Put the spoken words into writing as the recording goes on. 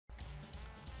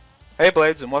Hey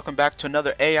Blades, and welcome back to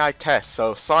another AI test.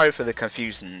 So sorry for the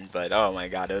confusion, but oh my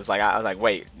god, it was like I was like,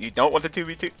 wait, you don't want the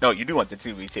 2v2? No, you do want the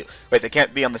 2v2. Wait, they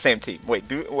can't be on the same team. Wait,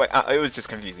 it was just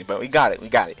confusing, but we got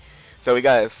it. So we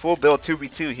got a full build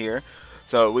 2v2 here.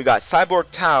 So we got Cyborg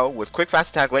Tao with quick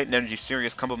fast attack, latent energy,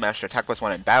 serious combo master, attack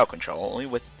 +1, and battle control.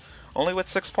 Only with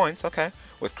 6 points, okay.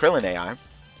 With Krillin AI.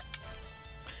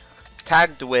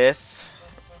 Tagged with,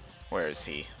 where is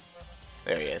he?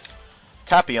 There he is.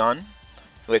 Tapion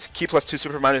with Ki +2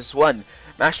 super -1,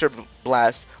 Master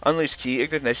Blast, Unleash Ki,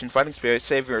 Ignition, Fighting Spirit,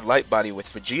 Savior, Light Body with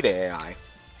Vegeta AI.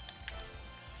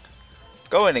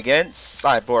 Going against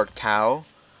Cyborg Tao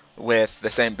with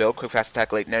the same build, Quick Fast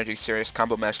Attack, Latent Energy, Serious,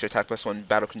 Combo Master, Attack +1,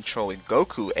 Battle Control with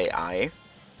Goku AI.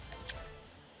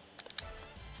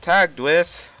 Tagged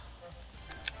with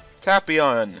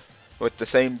Tapion with the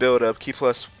same build of Ki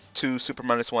 +2 super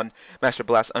 -1, Master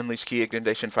Blast, Unleash Ki,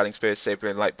 Ignition, Fighting Spirit, Savior,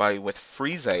 and Light Body with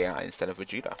Frieza AI instead of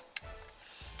Vegeta.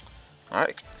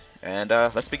 Alright, and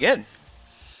let's begin.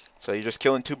 So you're just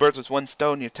killing two birds with one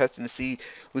stone. You're testing to see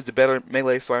who's the better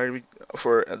melee fighter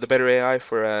for the better AI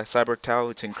for Cyborg Tao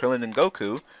between Krillin and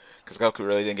Goku, because Goku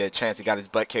really didn't get a chance. He got his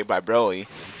butt kicked by Broly,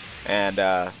 and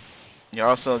you're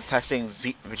also testing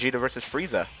Vegeta versus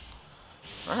Frieza.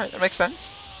 Alright, that makes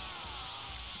sense.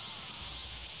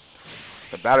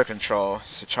 The battle control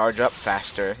to charge up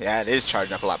faster. Yeah, it is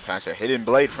charging up a lot faster. Hidden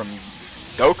Blade from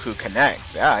Goku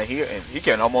connects. Yeah, he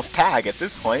can almost tag at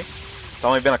this point. It's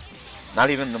only been not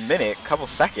even a minute, a couple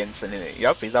seconds, and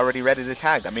yep, he's already ready to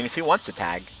tag. I mean, if he wants to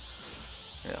tag.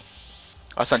 Yeah.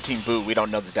 Us on Team Boo, we don't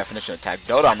know the definition of tag.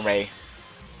 Dodon Ray.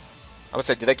 I would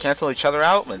say, did they cancel each other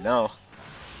out? But no.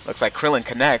 Looks like Krillin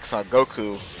connects on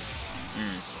Goku.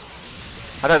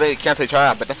 I thought they would cancel each other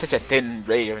out, but that's such a thin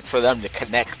ray. It's for them to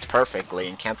connect perfectly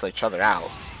and cancel each other out.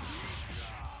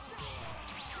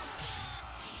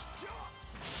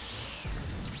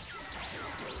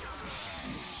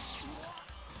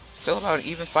 Still about an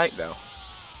even fight though.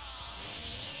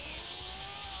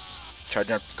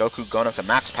 Charging up Goku, going up to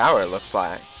max power, it looks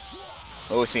like.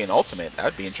 Oh, we see an ultimate. That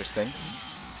would be interesting.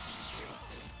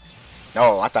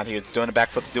 No, I thought he was doing a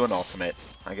backflip to do an ultimate.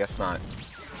 I guess not.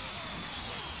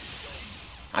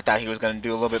 I thought he was going to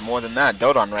do a little bit more than that.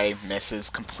 Dodon Ray misses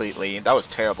completely. That was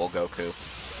terrible, Goku.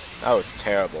 That was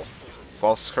terrible.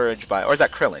 False Courage by... Or is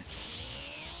that Krillin?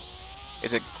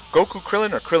 Is it Goku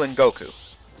Krillin or Krillin Goku?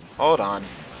 Hold on.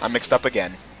 I'm mixed up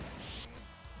again.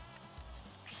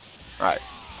 Alright.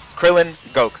 Krillin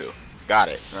Goku. Got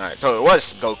it. Alright, so it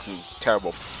was Goku.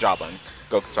 Terrible job on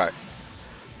Goku's part.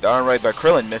 Dodon Ray by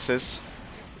Krillin misses.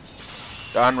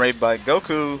 Dodon Ray by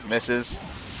Goku misses.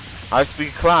 High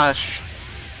speed clash.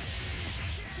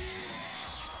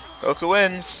 Goku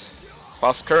wins.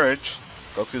 False Courage.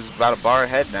 Goku's about a bar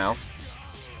ahead now.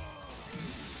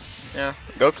 Yeah,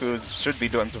 Goku should be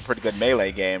doing some pretty good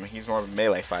melee game. He's more of a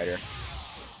melee fighter.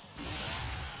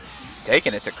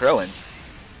 Taking it to Krillin.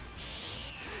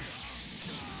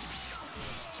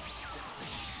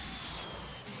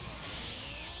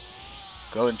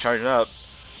 Krillin charging up.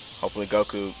 Hopefully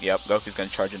Goku, yep, Goku's gonna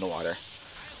charge in the water.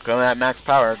 Krillin at max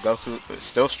power. Goku is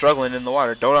still struggling in the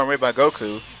water. Dodon Ray by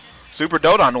Goku. Super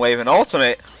Dodon Wave and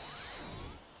ultimate.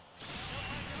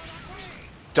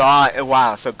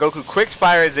 Wow, so Goku quick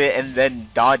fires it and then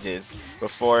dodges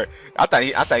before. I thought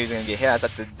he was gonna get hit. I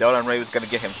thought the Dodon Ray was gonna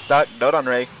get him stuck. Dodon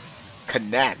Ray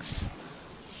connects.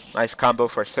 Nice combo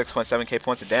for 6.7k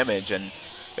points of damage, and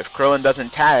if Krillin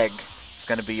doesn't tag, it's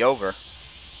gonna be over.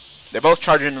 They're both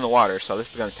charging in the water, so this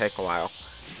is gonna take a while.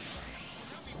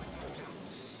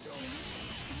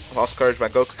 False Courage by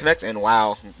Goku connects, and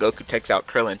wow, Goku takes out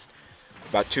Krillin.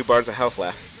 About 2 bars of health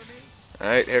left.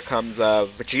 Alright, here comes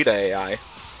Vegeta AI.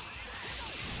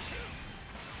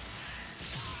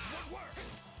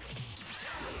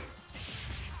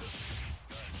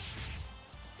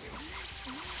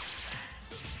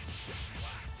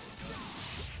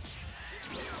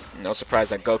 No surprise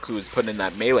that Goku is putting in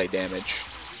that melee damage.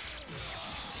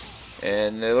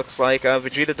 And it looks like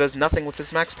Vegeta does nothing with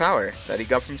his max power that he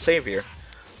got from Savior.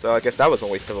 So I guess that was a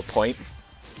waste of a point.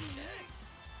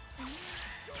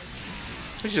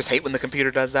 I just hate when the computer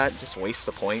does that. It just wastes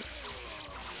the point.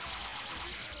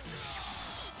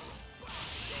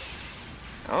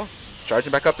 Oh,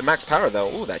 charging back up to max power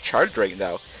though. Ooh, that charge rate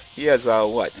though. He has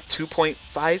what,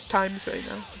 2.5 times right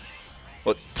now?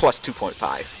 Well, plus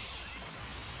 2.5.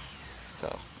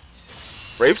 So,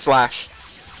 Brave Slash.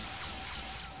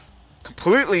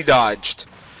 Completely dodged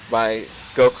by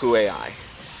Goku AI.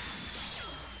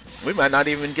 We might not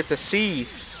even get to see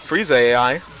Frieza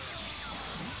AI.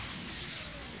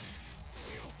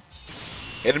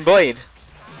 Hidden Blade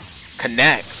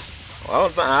connects.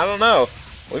 Well, I don't know.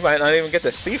 We might not even get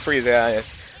to see Frieza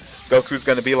if Goku's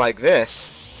gonna be like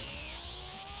this.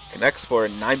 Connects for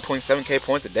 9.7k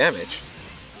points of damage.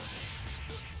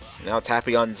 Now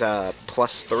Tapion's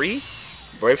 +3.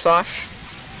 Brave Slash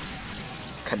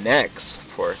connects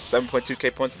for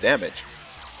 7.2k points of damage.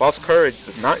 False Courage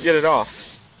does not get it off.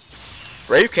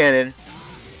 Brave Cannon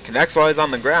connects while he's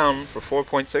on the ground for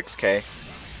 4.6k.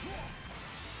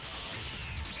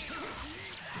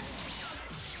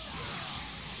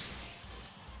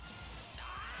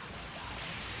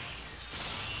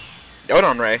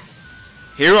 Dodon Ray.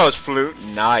 Hero's Flute.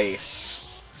 Nice.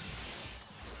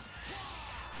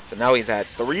 So now he's at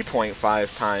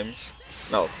 3.5 times.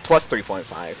 No, plus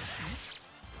 3.5.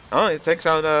 Oh, he takes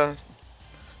out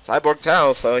Cyborg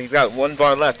Tao, so he's got 1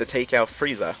 bar left to take out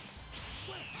Frieza.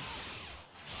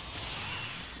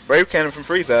 Brave Cannon from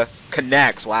Frieza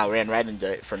connects. Wow, ran right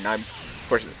into it for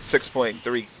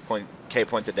 6.3k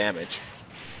points of damage.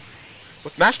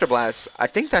 With Master Blast, I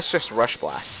think that's just Rush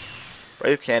Blast.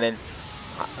 Brave Cannon,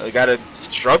 we gotta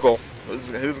struggle.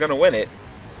 Who's gonna win it?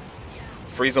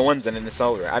 Frieza wins and then it's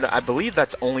over. I believe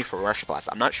that's only for Rush Blast.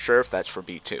 I'm not sure if that's for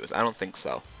B2s. I don't think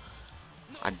so.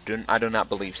 I do not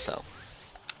believe so.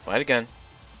 Right again.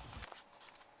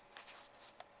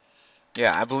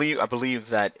 Yeah, I believe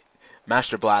that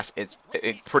Master Blast is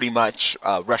pretty much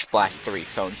Rush Blast 3.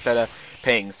 So instead of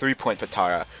paying 3-point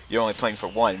Patara, you're only playing for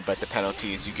 1, but the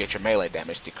penalty is you get your melee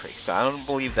damage decreased. So I don't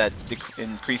believe that's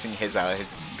increasing his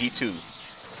B2.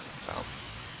 So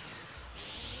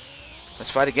let's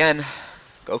fight again.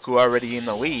 Goku already in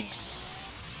the lead.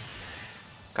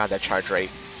 God, that charge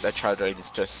rate is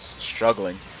just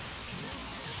struggling.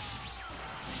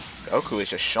 Goku is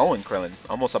just showing Krillin.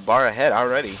 Almost a bar ahead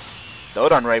already.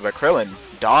 Dodon Ray by Krillin.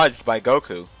 Dodged by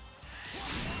Goku.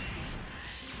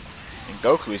 And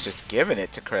Goku is just giving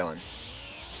it to Krillin.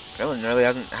 Krillin really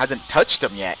hasn't touched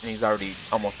him yet, and he's already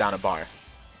almost down a bar.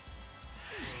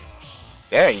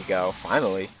 There you go,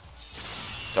 finally.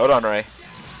 Dodon Ray.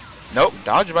 Nope,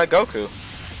 dodged by Goku.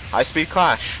 High speed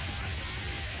clash.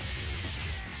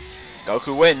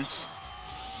 Goku wins.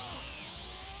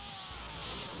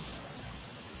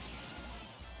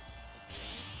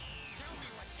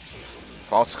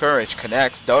 False Courage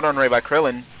connects. Dodon Ray by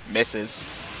Krillin misses.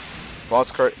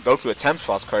 Goku attempts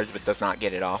False Courage but does not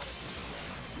get it off.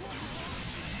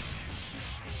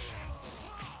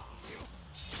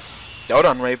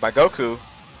 Dodon Ray by Goku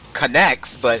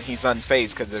connects, but he's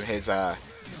unfazed because of his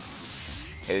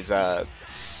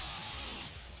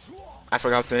I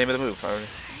forgot the name of the move.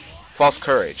 False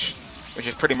Courage, which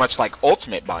is pretty much like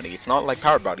Ultimate Body. It's not like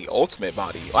Power Body. Ultimate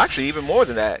Body. Well, actually, even more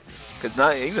than that, because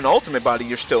not even Ultimate Body,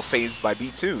 you're still phased by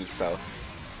B2s. So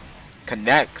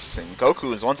connects, and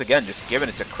Goku is once again just giving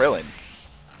it to Krillin.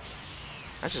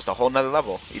 That's just a whole nother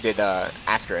level. He did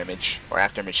After Image or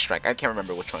After Image Strike. I can't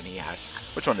remember which one he has.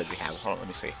 Which one does he have? Hold on, let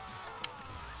me see.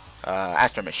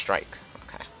 After Image Strike.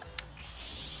 Okay.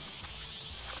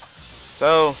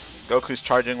 So Goku's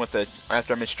charging with the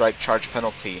After Image Strike charge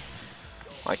penalty.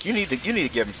 Like you need to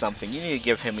give him something. You need to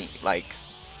give him like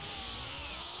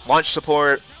launch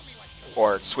support,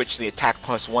 or switch the attack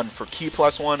 +1 for key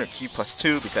 +1 or key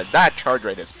 +2, because that charge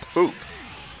rate is poop.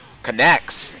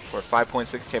 Connects for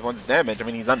 5.6k points of damage. I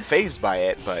mean, he's unfazed by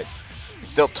it, but he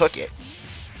still took it.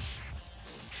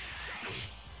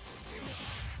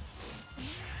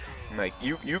 Like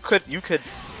you could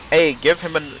give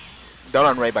him a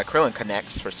Dodon Ray by Krillin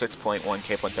connects for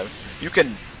 6.1k points. You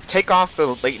can take off the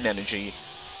latent energy,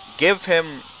 give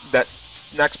him that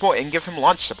next point, and give him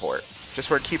launch support just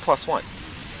for a key +1,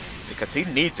 because he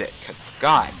needs it. Cause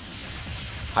God,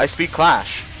 high speed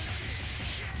clash.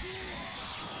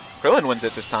 Krillin wins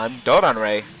it this time. Dodon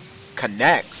Ray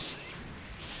connects.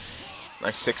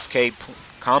 Nice 6k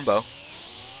combo.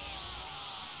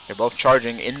 They're both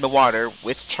charging in the water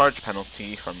with charge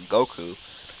penalty from Goku.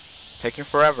 Taking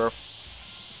forever.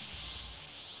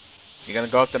 You gonna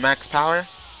go up to max power?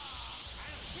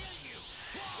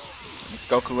 At least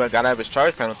Goku got out of his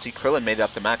charge penalty. Krillin made it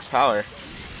up to max power.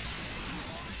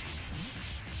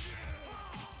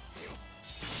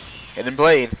 Hidden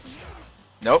Blade.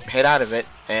 Nope, hit out of it,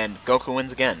 and Goku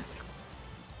wins again.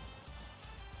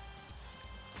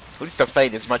 At least the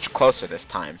fate is much closer this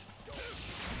time.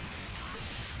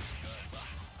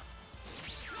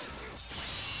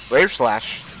 Brave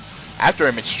Slash. After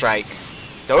Image Strike.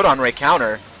 Dodon Ray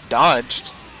counter.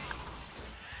 Dodged.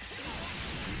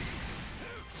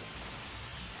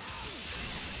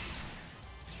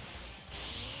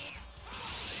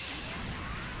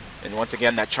 And once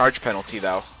again, that charge penalty,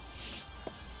 though.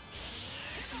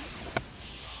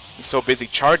 He's so busy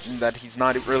charging that he's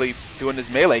not really doing his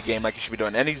melee game like he should be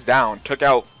doing. And he's down. Took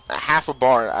out half a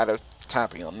bar out of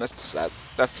Tapion. That's sad.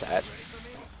 That's sad.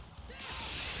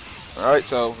 Alright,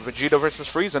 so Vegeta versus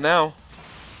Frieza now.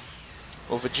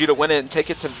 Will Vegeta win it and take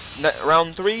it to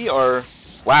round 3, or...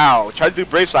 Wow, try to do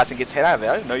Brave Slash and gets hit out of it.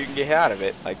 I didn't know you can get hit out of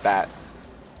it like that.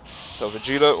 So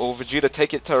will Vegeta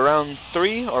take it to round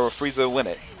 3, or will Frieza win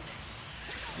it?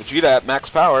 Vegeta at max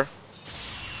power.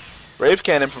 Brave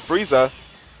Cannon for Frieza.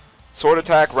 Sword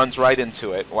attack runs right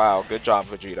into it. Wow, good job,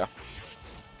 Vegeta.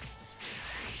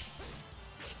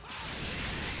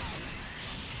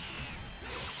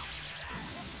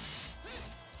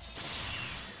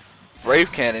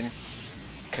 Brave Cannon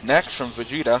connects from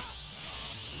Vegeta.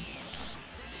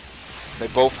 They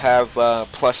both have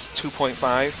plus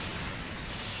 2.5.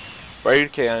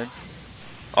 Brave Cannon,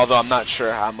 although I'm not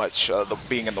sure how much the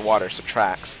being in the water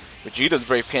subtracts. Vegeta's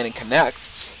Brave Cannon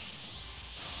connects.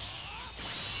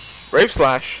 Brave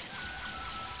Slash.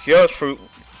 Hero's Fruit.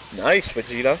 Nice,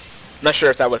 Vegeta. Not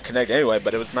sure if that would connect anyway,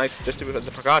 but it was nice just to be as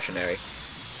a precautionary.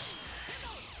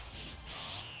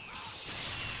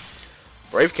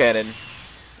 Brave Cannon.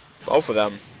 Both of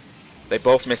them. They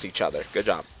both miss each other. Good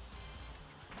job.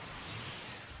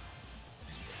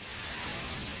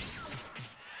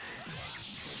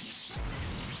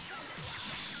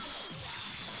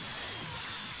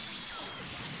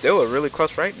 Still a really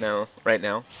close right now.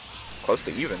 Close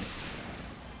to even.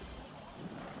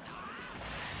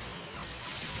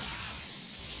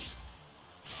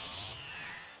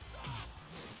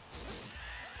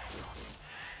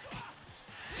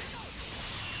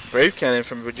 Brave Cannon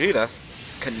from Vegeta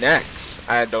connects.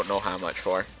 I don't know how much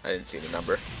for. I didn't see the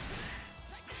number.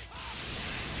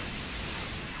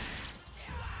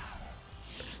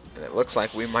 And it looks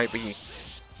like we might be...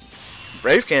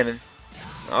 Brave Cannon.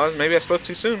 Oh, maybe I spoke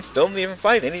too soon. Still didn't even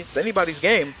fight. It's anybody's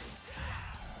game.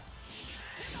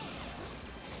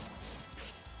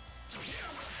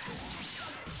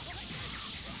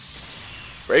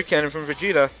 Brave Cannon from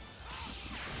Vegeta.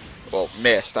 Well,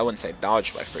 missed. I wouldn't say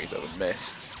dodged by Frieza, but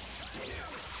missed.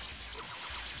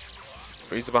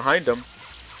 Frieza behind him.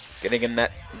 Getting in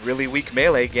that really weak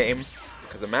melee game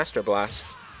because of Master Blast.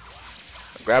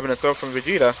 Grabbing a throw from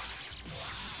Vegeta.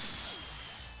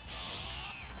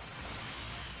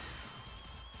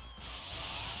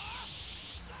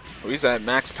 Frieza at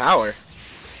max power.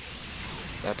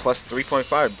 That plus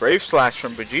 3.5. Brave Slash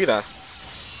from Vegeta.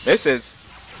 Misses.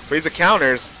 Frieza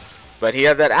counters. But he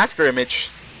has that after image.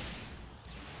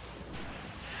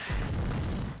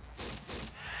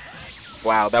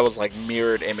 Wow, that was like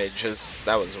mirrored images.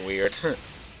 That was weird.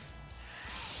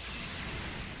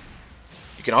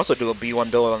 You can also do a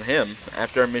B1 build on him.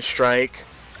 After a misstrike.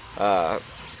 The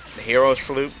Hero's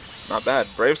Flute. Not bad.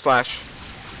 Brave Slash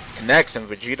connects and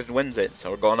Vegeta wins it.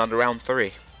 So we're going on to round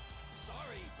 3.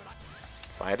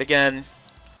 Fight again.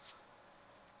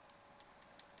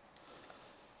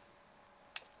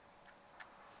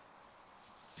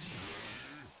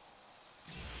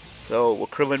 So will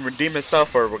Krillin redeem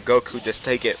himself, or will Goku just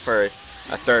take it for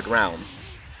a 3rd round?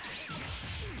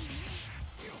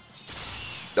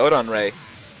 Dodon Ray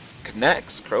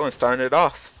connects. Krillin starting it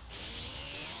off.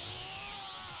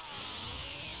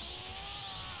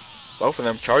 Both of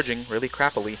them charging really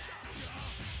crappily.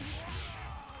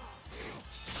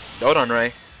 Dodon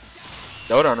Ray.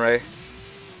 Dodon Ray.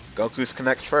 Goku's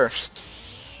connects first.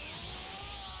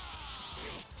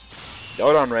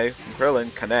 Dodon Ray from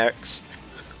Krillin connects.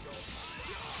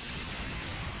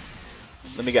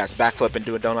 Let me guess, backflip and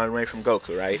do a Dodon Ray from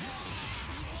Goku, right?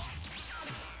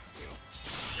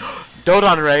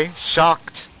 Dodon Ray,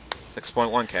 shocked.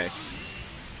 6.1k.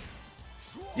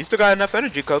 You still got enough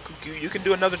energy, Goku. You can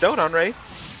do another Dodon Ray.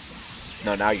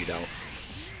 No, now you don't.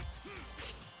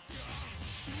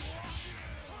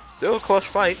 Still a close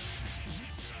fight.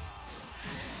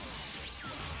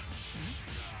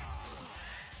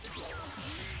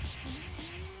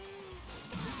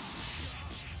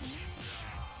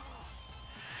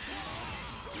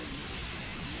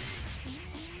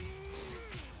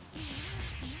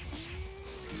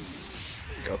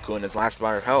 Goku in his last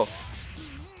bar of health.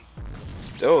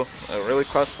 Still a really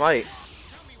close fight.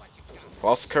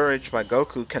 False Courage by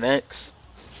Goku connects.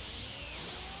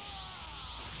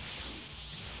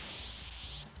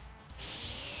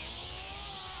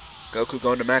 Goku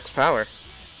going to max power.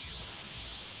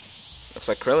 Looks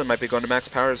like Krillin might be going to max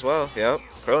power as well. Yep,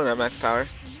 Krillin at max power.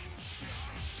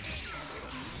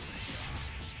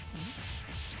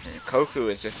 And Goku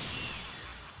is just...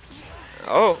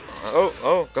 Oh,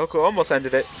 Goku almost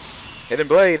ended it. Hidden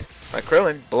Blade by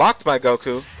Krillin, blocked by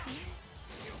Goku.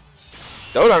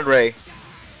 Dodon Ray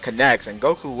connects, and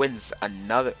Goku wins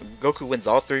Goku wins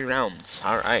all 3 rounds.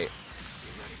 Alright.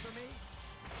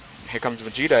 Here comes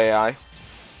Vegeta AI.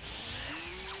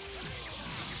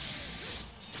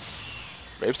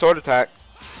 Brave sword attack.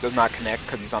 Does not connect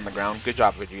because he's on the ground. Good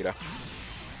job, Vegeta.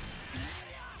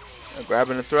 A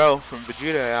grab and a throw from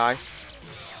Vegeta AI.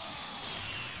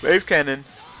 Brave cannon.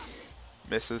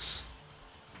 Misses.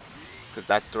 Because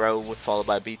that throw would followed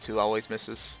by B2 always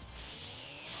misses.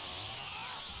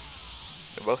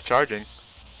 They're both charging.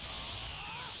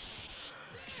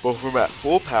 Both of them at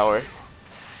full power.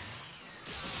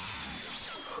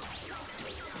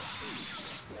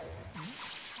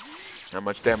 How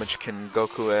much damage can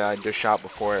Goku AI dish out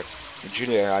before Vegeta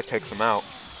AI takes him out?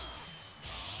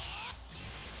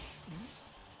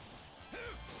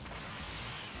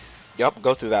 Yup,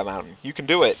 go through that mountain. You can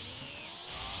do it.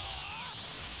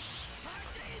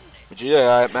 Vegeta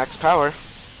AI at max power.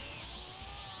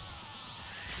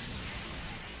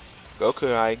 Goku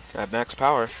AI at max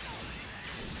power.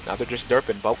 Now they're just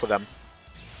derping, both of them.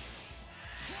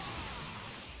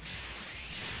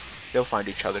 They'll find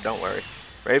each other, don't worry.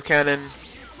 Brave cannon,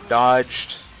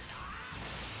 dodged.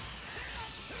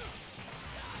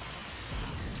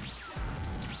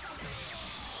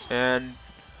 And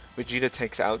Vegeta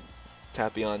takes out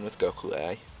Tapion with Goku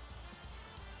AI.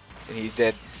 And he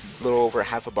did a little over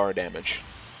half a bar damage.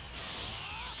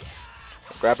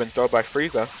 Grab and throw by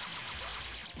Frieza.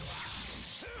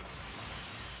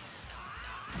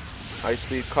 High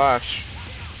speed clash.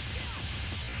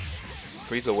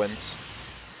 Frieza wins.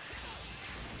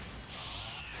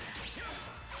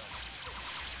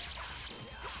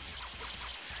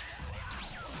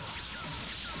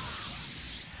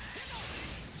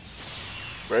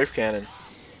 Brave cannon.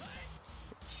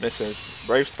 Misses.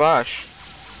 Brave slash.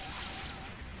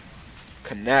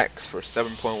 Connects for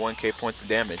 7.1k points of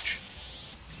damage.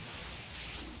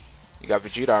 You got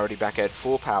Vegeta already back at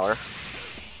full power.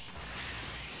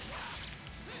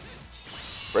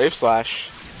 Brave slash.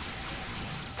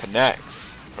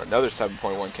 Connects for another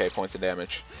 7.1k points of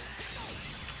damage.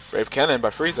 Brave cannon by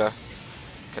Frieza.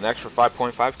 Connects for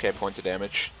 5.5k points of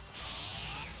damage.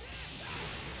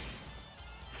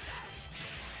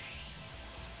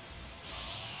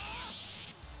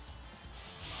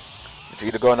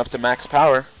 Vegeta going up to max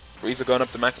power. Frieza going up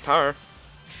to max power.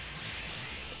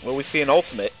 Will we see an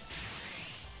ultimate?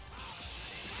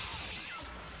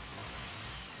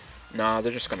 Nah,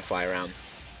 they're just gonna fly around.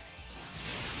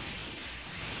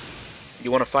 You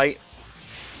wanna fight?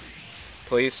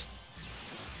 Please?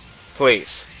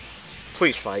 Please.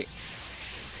 Please fight.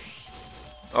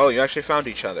 Oh, you actually found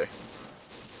each other.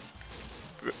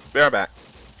 Be right back.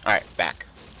 Alright, back.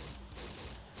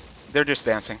 They're just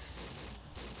dancing.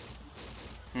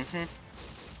 Mm-hmm.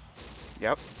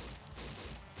 Yep.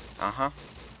 Uh-huh.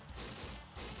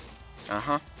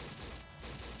 Uh-huh.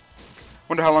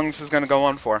 Wonder how long this is gonna go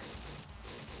on for.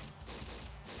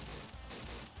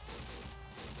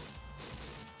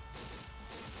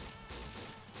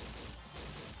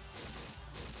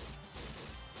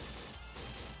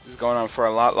 This is going on for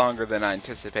a lot longer than I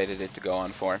anticipated it to go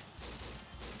on for.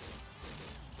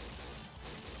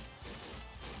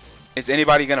 Is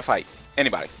anybody gonna fight?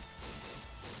 Anybody?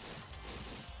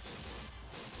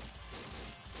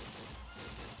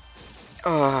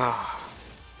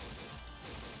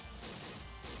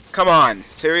 Come on,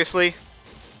 seriously?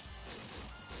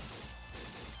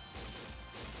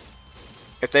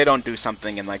 If they don't do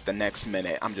something in like the next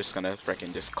minute, I'm just gonna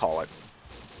frickin' just call it.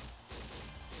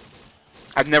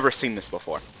 I've never seen this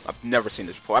before. I've never seen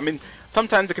this before. I mean,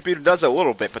 sometimes the computer does it a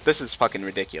little bit, but this is fucking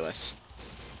ridiculous.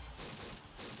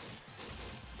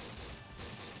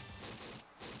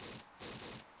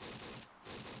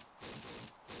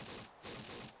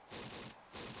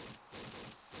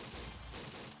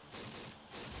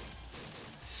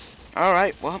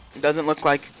 Alright, well, it doesn't look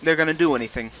like they're gonna do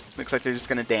anything. Looks like they're just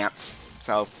gonna dance.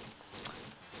 So,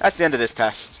 that's the end of this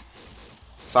test.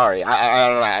 Sorry,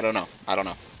 I don't know. I don't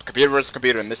know. Computer versus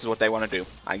computer, and this is what they want to do,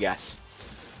 I guess.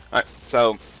 Alright,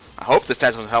 so, I hope this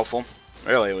test was helpful.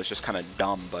 Really, it was just kind of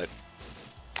dumb, but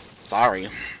sorry.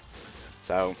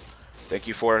 So, thank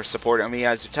you for supporting me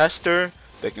as your tester.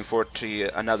 Looking forward to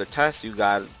another test. You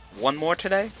got one more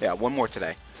today? Yeah, one more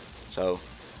today. So,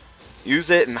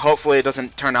 use it, and hopefully it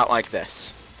doesn't turn out like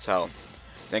this. So,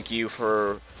 thank you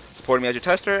for supporting me as your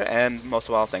tester, and most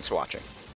of all, thanks for watching.